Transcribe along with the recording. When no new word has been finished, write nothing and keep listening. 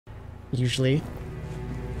usually.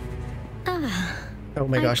 Ah. Oh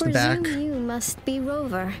my gosh, the back. I presume you must be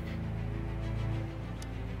Rover.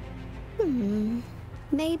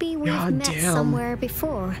 Maybe we've met somewhere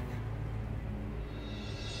before.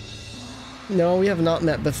 No, we have not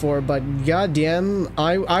met before, but goddamn,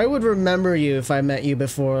 I would remember you if I met you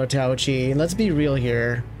before, Taoqi. Let's be real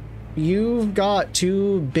here. You've got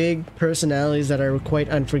two big personalities that are quite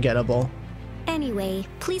unforgettable. Anyway,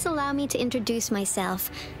 please allow me to introduce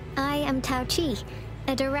myself. I am Taoqi,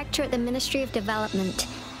 a director at the Ministry of Development.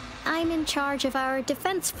 I'm in charge of our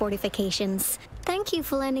defense fortifications. Thank you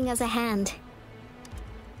for lending us a hand.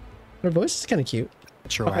 Her voice is kind of cute.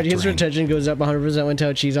 Sure. Audience retention goes up 100% when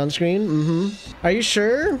Taoqi's on screen. Are you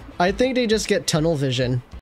sure? I think they just get tunnel vision.